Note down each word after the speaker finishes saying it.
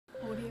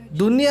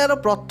दुनियार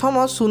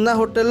प्रथम सुना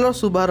होटेल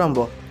शुभारंभ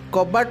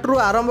कबाटू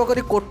आरंभ कर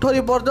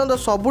कोठरी पर्यंत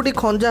सबुठी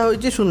खंजा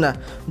होइछि सुना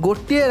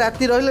गोटे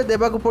राति रहिले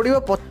देबाक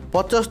पड़िबो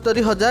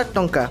 75,000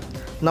 टंका।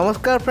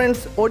 नमस्कार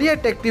friends, Odia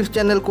take tips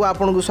channel को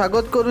आपन को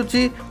स्वागत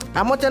करुच्ची।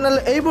 आम चैनल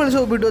यही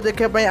सब वीडियो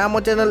देखापी आम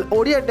चैनल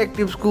ओडिया टेक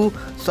टिप्स को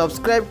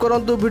सब्सक्राइब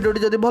करंतु। वीडियो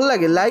जदि भल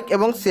लगे लाइक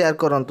एवं शेयर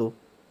करंतु।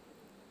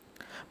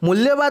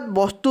 मूल्यवान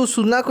वस्तु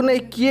सुना को नहीं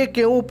किए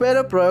केउं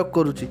उपाय प्रयोग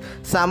करुच्ची।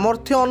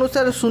 सामर्थ्य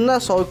अनुसार सुना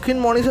शौकीन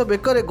मनीष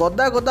बेकरे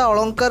गदा गदा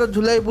अलंकार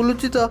झुलाई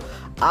बुलुची तो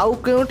आउ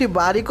केउंटी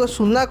बारिक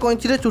सुना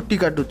कैंची चुट्टी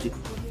काटुची।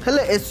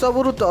 हेले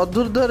एसबुरु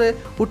तदुर्धरे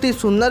उठी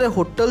सुनारे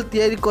होटेल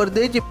तैयारी कर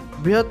देइछि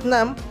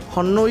वियतनाम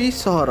हनोई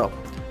सहर।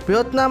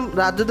 वियतनाम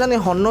राजधानी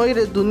हनोई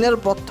रे दुनियार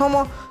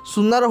प्रथम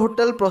सुनार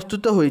होटेल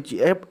प्रस्तुत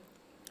होइछि।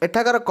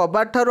 एठाकार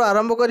कबाट ठारू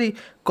आरंभ करी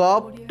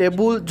कप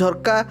टेबुल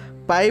झरका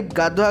पाइप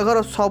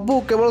गाधुआघर सबू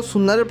केवल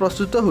सुनारे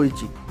प्रस्तुत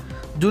होइछि।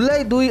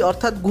 जुलाई 2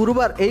 अर्थात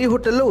गुरुवार यही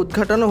होटेल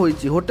उद्घाटन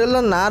होइछि। होटेल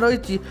ना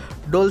रही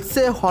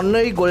डोल्से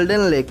हनोई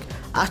गोल्डन लेक।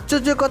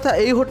 आश्चर्य कथा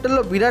यही होटेल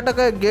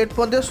विराटकाय गेट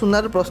मध्य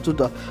सुनार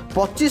प्रस्तुत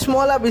 25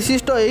 महला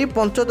विशिष्ट यही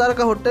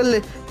पंचतारका होटेल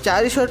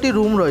 400टी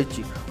रूम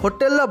रही।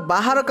 होटेल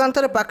बाहर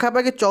कांथरे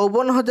पाखापाखि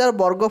 54,000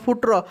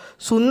 वर्गफुट्र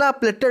सुना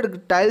प्लेटेड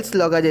टाइल्स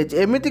लगा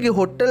जाइए। एमिति कि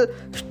होटेल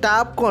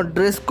स्टाफ को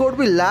ड्रेस कोड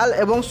भी लाल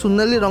एवं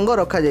सुनेली रंग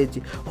रखा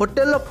जाइए।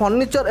 होटेल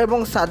फर्निचर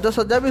एवं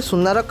साजसज्जा भी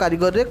सुनार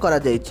कारीगर करा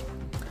जाइए।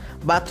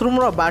 बाथरूम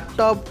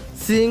बाथटब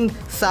सिंक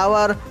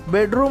सावर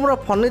बेडरूम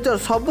फर्निचर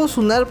सबू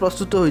सुनार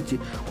प्रस्तुत होइछि।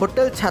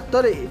 होटेल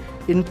छातरे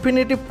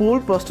इन्फिनिटी पूल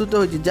प्रस्तुत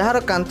होइछि जार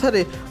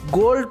कांथरे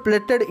गोल्ड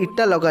प्लेटेड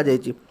इटा लगा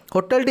जाइछि।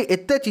 होटेलटी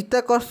एते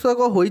चित्ताकर्षक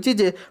होइछि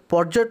जे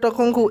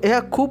पर्यटकों को यह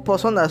खूब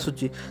पसंद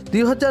आसुछि।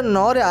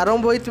 2009 रे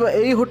आरंभ होइतिबा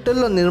एही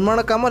होटेल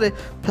निर्माण काम रे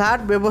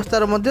फ्लैट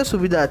व्यवस्थार मध्य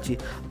सुविधा अछि।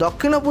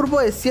 दक्षिण पूर्व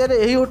एशिया रे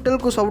एही होटेल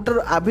को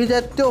सबुठारु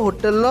अभिजात्य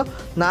होटेल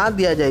ना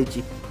दिया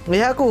जाइछि।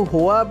 यह को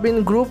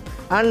होआबिन ग्रुप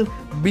एंड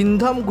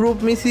बिंधम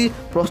ग्रुप मिसी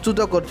प्रस्तुत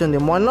कर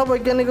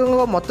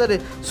मनोवैज्ञानिकों मतरे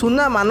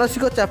सुना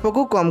मानसिक चाप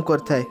को कम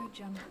करथाय।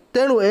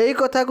 तेणु यही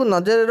कथा को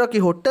नजर रखी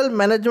होटेल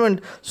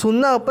मैनेजमेंट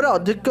सुना उपर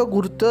अधिक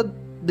गुरुत्व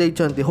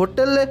देइछन्ति।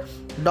 होटेल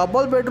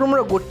डबल बेडरूम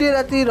गोटे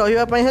राति रही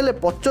हेले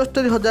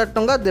 75,000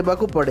 टंका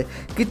देबाकू पड़े।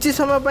 किछि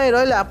समय पई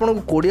रहिले आपन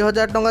को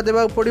 20,000 टंका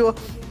देबाकू पड़िबो।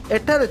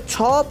 एठारे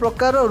 6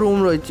 प्रकार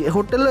रूम रही।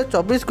 होटेल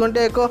 24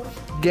 घंटा एक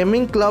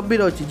गेमिंग क्लब भी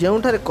रही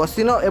जोठारे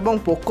कसिनो एवं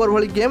पोकर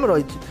भली गेम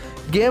रही।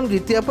 गेम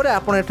जीतिया पर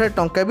आपन एठारे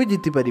टंका भी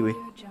जीति पारिबे।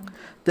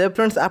 तो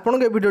फ्रेंड्स, आपन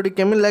के वीडियोटी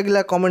केमिन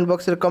लागिला कमेंट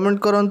बॉक्स रे कमेंट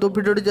करंतु।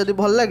 वीडियोटी जदि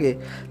भल लागे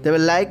तेबे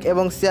लाइक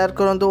एवं शेयर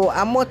करंतु।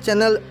 आम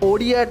चैनल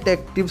ओडिया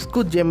टेक टिप्स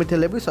को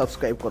जेमिथले भी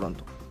सब्सक्राइब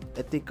करंतु।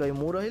 एति कहि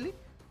मु रहिली।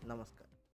 नमस्कार।